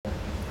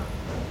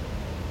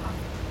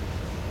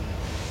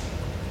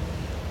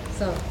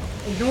So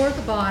ignore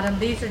the bottom.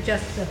 These are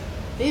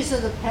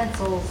the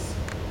pencils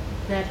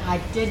that I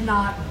did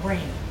not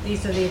bring.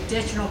 These are the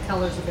additional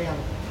colors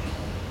available.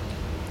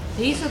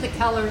 These are the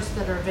colors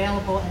that are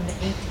available in the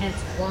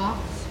Inktense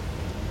blocks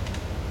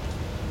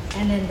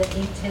and in the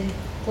Inktense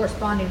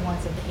corresponding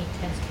ones in the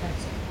Inktense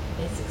pencil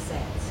basic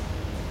sets.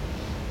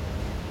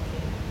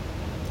 Okay.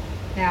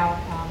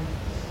 Now,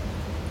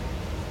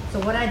 so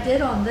what I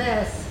did on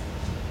this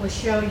was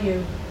show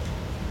you,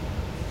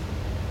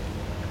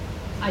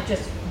 I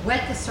just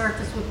wet the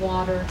surface with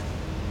water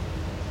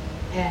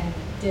and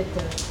did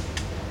the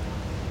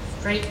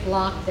straight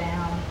block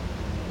down,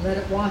 let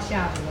it wash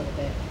out a little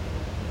bit.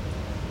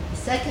 The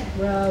second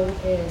row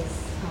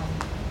is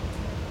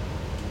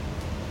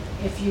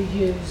if you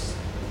use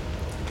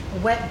a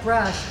wet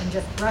brush and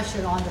just brush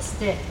it on the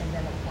stick and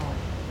then apply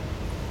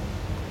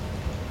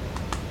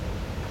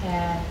it.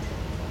 And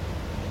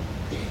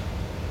the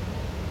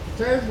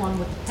third one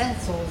with the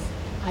pencils,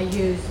 I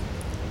use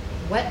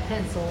wet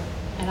pencil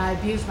and I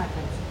abuse my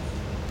pencils.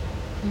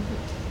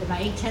 With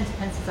my Inktense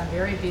pencils, I'm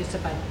very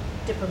abusive. I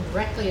dip them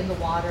directly in the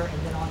water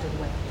and then onto the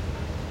wet paper.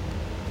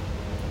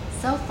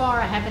 So far,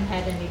 I haven't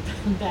had any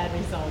bad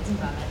results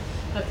from it,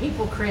 but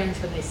people cringe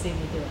when they see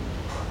me doing it.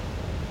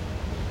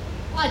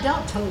 Well, I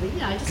don't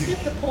totally, I just dip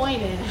the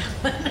point in.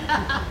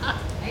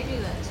 I do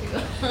that too.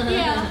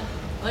 Yeah.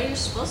 What are you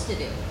supposed to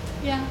do?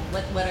 Yeah.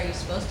 What are you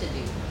supposed to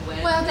do?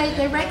 Well,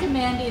 they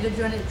recommend either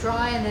doing it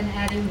dry and then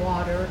adding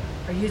water,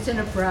 or using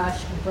a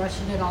brush and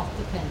brushing it off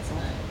the pencil.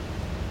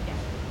 Yeah.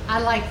 I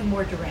like the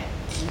more direct.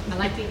 I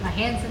like to get my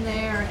hands in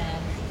there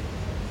and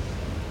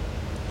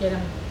get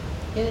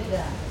it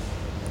done.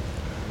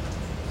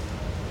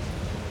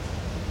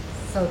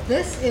 So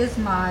this is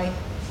my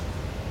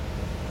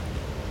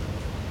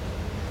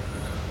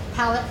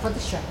palette for the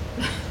show.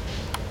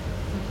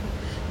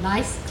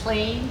 Nice,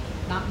 clean,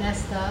 not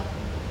messed up.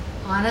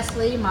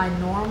 Honestly, my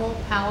normal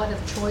palette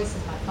of choice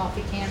is my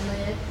coffee can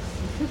lid.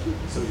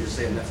 So you're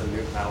saying that's a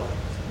new palette?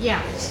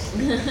 Yeah.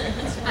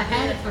 I've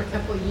had it for a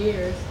couple of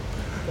years.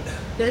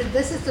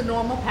 This is the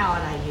normal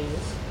palette I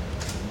use.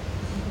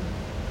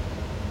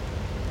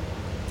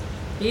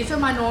 These are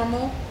my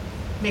normal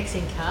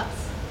mixing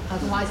cups,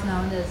 otherwise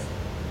known as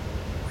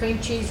cream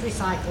cheese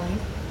recycling.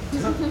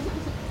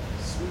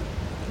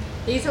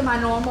 These are my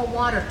normal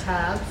water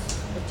tubs,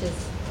 which is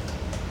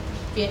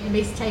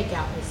Vietnamese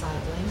takeout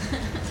recycling.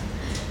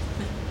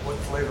 What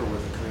flavor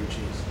was the cream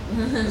cheese?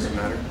 Does it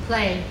matter?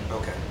 Plain.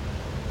 Okay.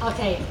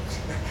 Okay.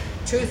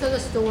 Truth of the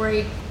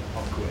story,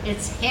 I'll quit.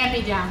 it's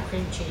hand-me-down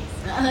cream cheese.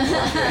 I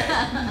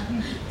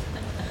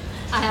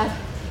have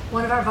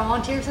one of our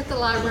volunteers at the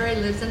library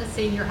lives in a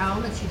senior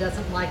home and she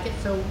doesn't like it,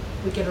 so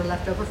we get her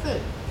leftover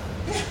food.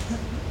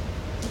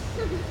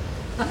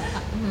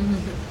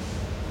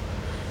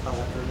 I'll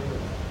have to remember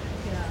that.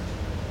 Yeah.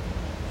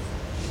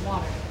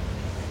 Water.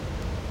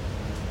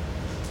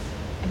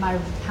 And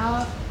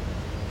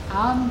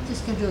I'm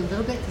just going to do a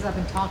little bit because I've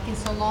been talking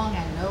so long.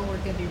 I know we're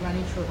going to be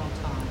running short on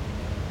time.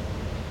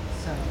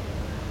 So.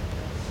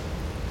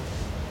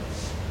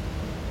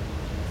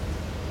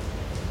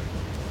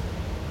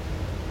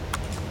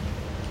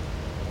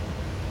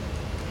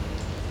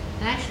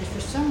 And actually,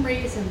 for some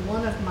reason,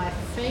 one of my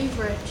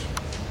favorite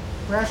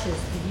brushes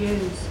to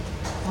use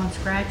on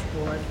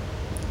Scratchboard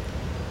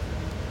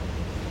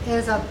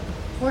is a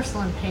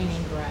porcelain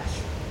painting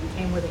brush. It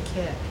came with a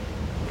kit.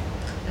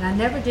 And I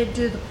never did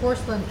do the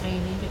porcelain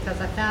painting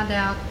because I found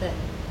out that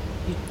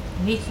it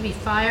needs to be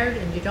fired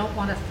and you don't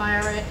want to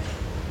fire it,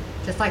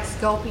 just like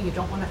sculpting, you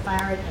don't want to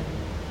fire it in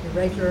your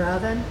regular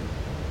oven,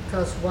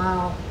 because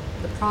while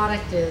the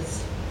product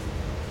is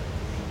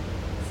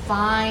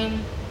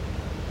fine,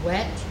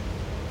 wet, it's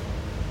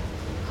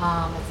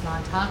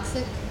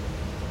non-toxic,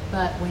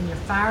 but when you're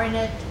firing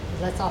it,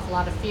 it lets off a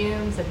lot of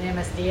fumes, and the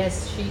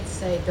MSDS sheets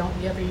say don't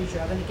you ever use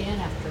your oven again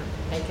after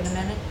baking a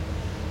minute.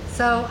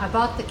 So I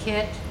bought the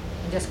kit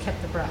and just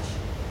kept the brush.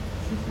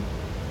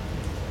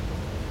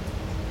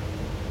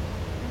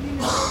 Have you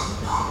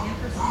noticed that the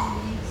ampersand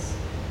leaves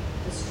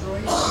destroy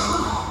your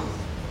paintbrushes?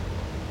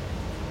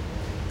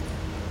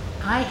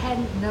 I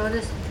hadn't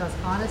noticed because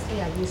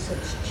honestly I use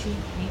such cheap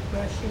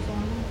paintbrushes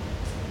on them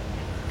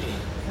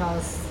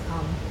because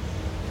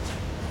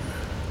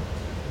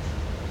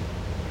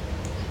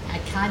I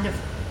kind of,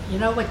 you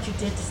know what you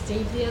did to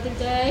Steve the other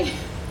day?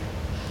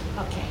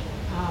 Okay,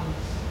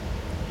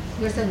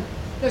 there's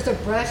a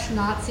brush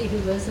Nazi who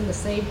lives in the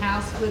same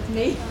house with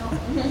me.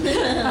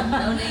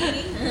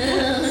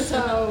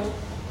 So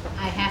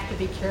I have to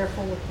be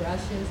careful with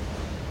brushes.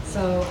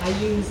 So I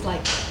use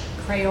like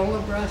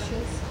Crayola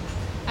brushes.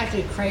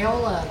 Actually,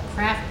 Crayola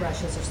craft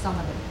brushes are some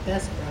of the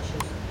best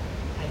brushes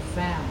I've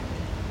found.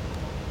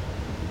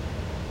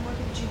 What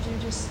did you do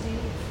to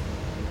Steve?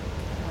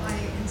 I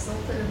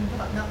insulted him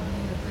about not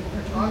being a good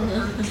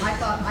photographer. I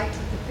thought I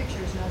took the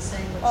pictures and I was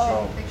saying what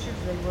shitty pictures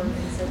they were. And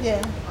he said,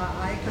 Yeah.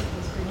 I took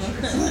those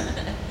pictures.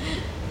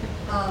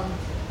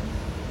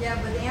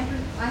 Yeah, but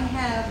I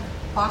have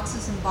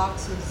boxes and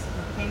boxes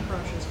of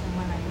paintbrushes from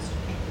when I used to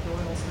paint with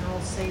oils. They're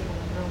all sable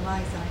and real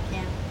nice, and I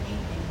can't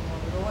paint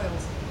anymore with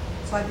oils.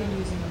 So So I've been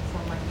using them for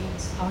my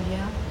inks. Oh,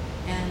 yeah?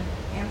 And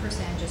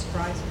ampersand just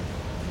fries them.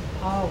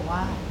 Oh,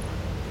 wow.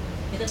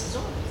 It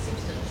absorbs, it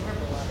seems to absorb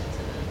a lot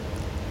into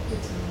the.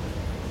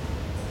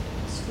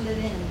 It's split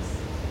ends.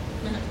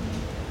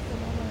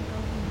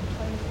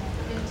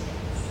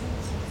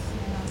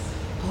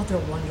 Oh, they're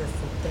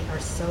wonderful. They are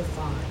so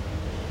fine.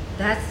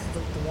 That's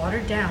the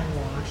watered down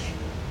wash.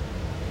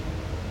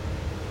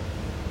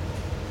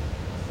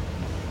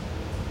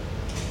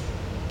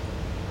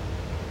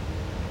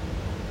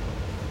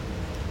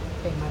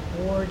 Okay, my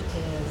board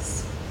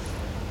is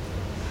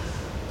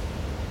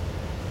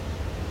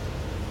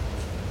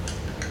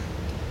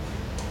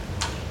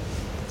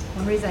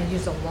one reason I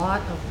use a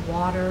lot of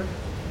water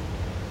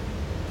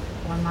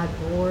on my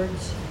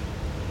boards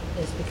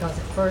is because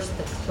at first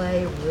the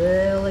clay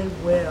really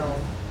will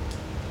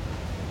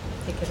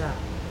pick it up,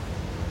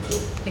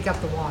 pick up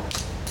the water.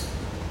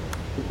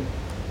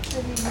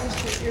 Have you used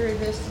the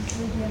iridescent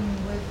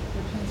medium with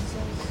the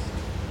pencils?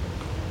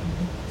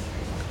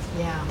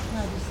 Yeah,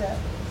 How does that?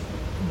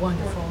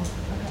 wonderful,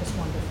 Okay. just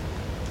wonderful.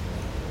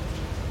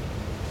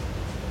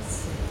 Let's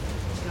see,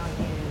 what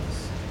do I use?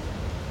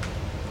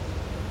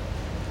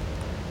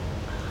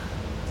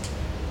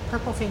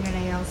 Purple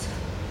fingernails.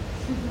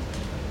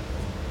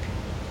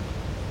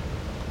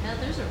 Now,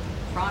 there's a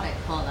product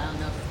called, I don't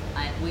know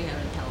if we have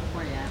it in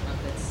California, I don't know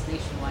if it's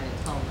nationwide,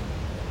 it's called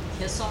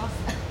Kiss Off.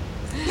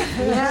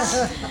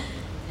 Yeah.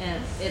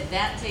 And if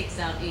that takes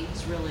out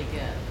inks really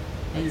good.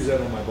 I use that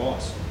on my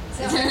boss. Is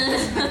that like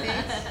Kiss My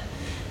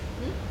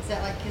Face? Is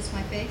that like Kiss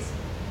My Face?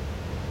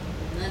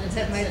 And then Is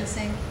that made the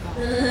same?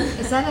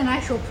 Is that an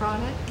actual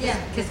product? Yeah.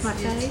 Kiss my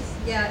it's- face?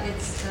 Yeah,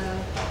 it's,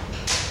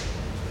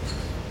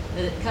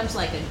 It comes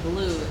like a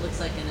glue, it looks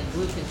like in a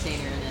glue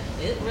container, and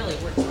it really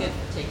works good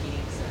for taking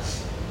inks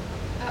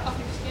out. Off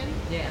your skin?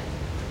 Yeah.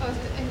 Oh, is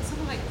it, and it's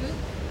something like goop?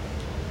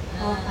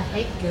 Oh, I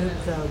hate goop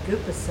though.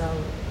 Goop is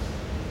so,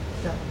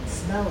 the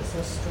smell is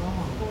so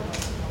strong.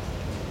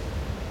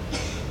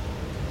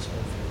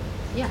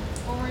 Yeah,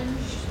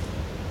 Orange,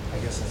 I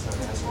guess that's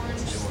not asking orange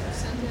what to do on it.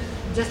 scented.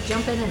 just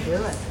jump in and do it.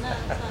 No, it's not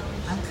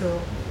orange. I'm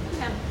cool. It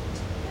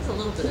has a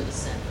little bit of a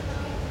scent, but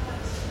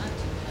not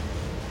too bad.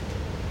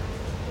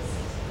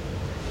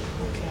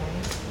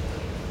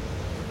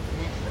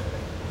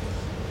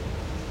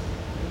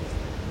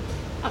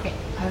 Okay. Okay,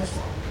 I was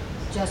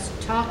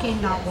just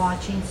talking, not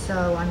watching,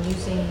 so I'm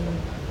using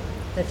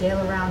the Dale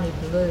Rowney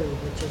Blue,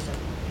 which is a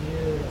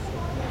beautiful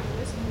blue.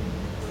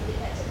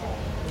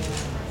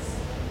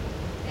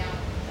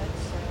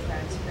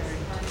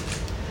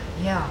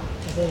 Yeah,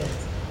 it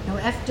is. No,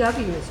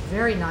 FW is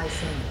very nice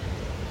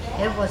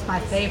ink. It was my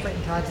favorite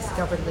until I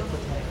discovered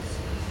Liquitex.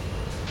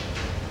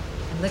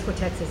 And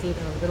Liquitex is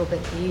even a little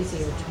bit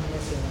easier to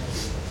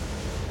manipulate.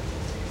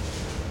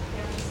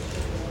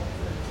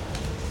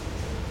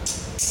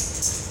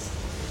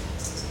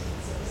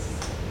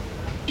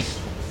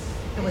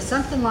 It was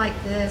something like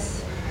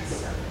this.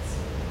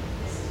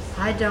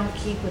 I don't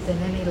keep within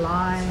any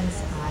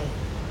lines.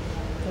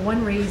 For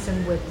one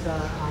reason, with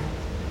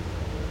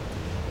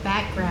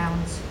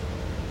backgrounds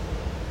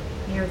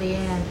near the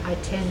end, I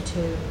tend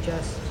to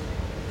just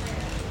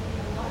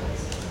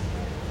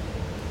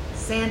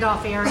sand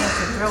off areas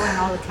and throw in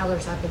all the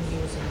colors I've been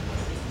using.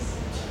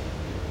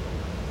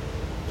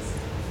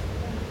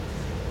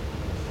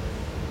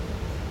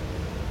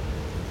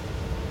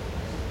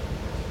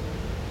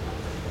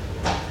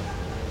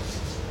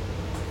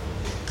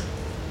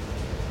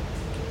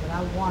 What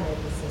I wanted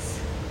was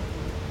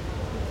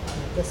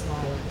this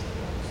violet.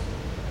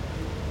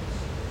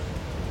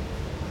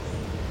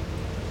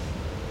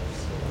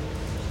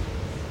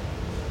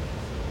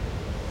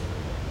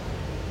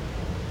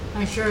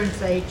 My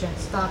insurance agent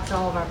stocks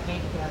all of our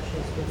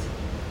paintbrushes with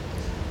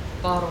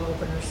bottle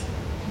openers.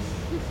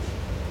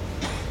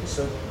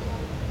 So,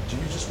 do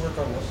you just work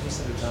on one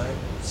piece at a time,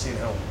 seeing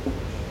how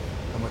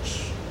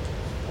much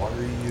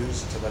water you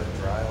use to let it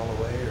dry all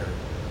the way, or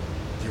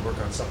do you work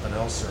on something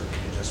else, or do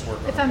you just work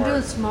on If a I'm part?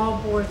 doing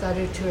small boards, I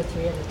do 2 or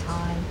 3 at a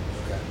time.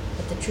 Okay.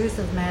 But the truth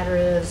of the matter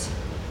is,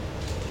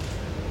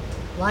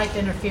 life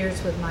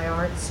interferes with my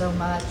art so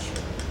much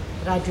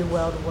that I do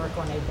well to work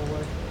on a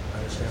board.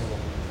 Understandable.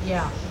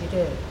 Yeah, you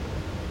do.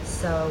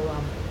 So,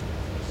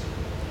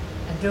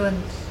 I'm doing,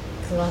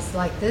 plus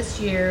like this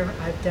year,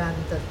 I've done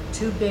the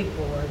 2 big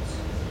boards.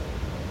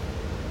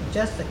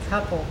 Just a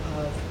couple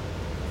of,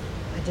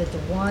 I did the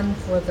one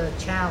for the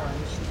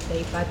challenge, the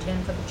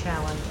 8x10 for the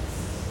challenge,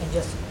 and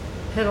just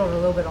piddled a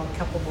little bit on a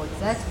couple boards.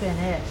 That's been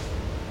it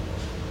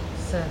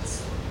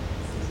since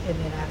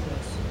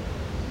Indianapolis.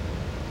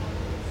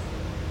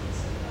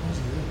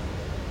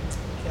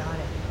 Got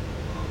it.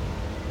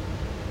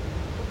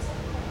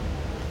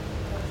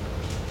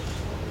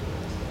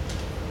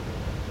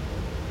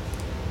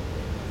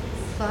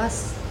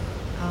 Plus,